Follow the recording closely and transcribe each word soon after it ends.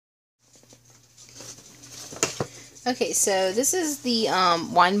Okay, so this is the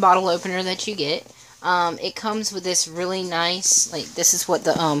wine bottle opener that you get. It comes with this really nice, like, this is what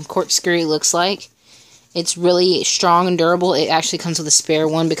the corkscrew looks like. It's really strong and durable. It actually comes with a spare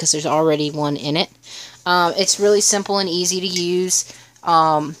one because there's already one in it. It's really simple and easy to use.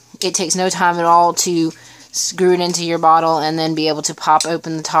 It takes no time at all to screw it into your bottle and then be able to pop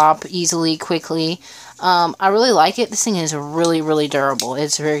open the top easily, quickly. I really like it. This thing is really, really durable.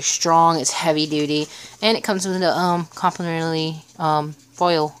 It's very strong. It's heavy duty, and it comes with a complimentary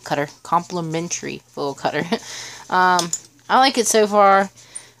foil cutter. Complimentary foil cutter. I like it so far.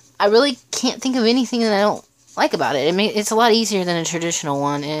 I really can't think of anything that I don't like about it. It's a lot easier than a traditional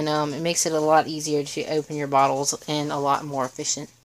one, and it makes it a lot easier to open your bottles and a lot more efficient.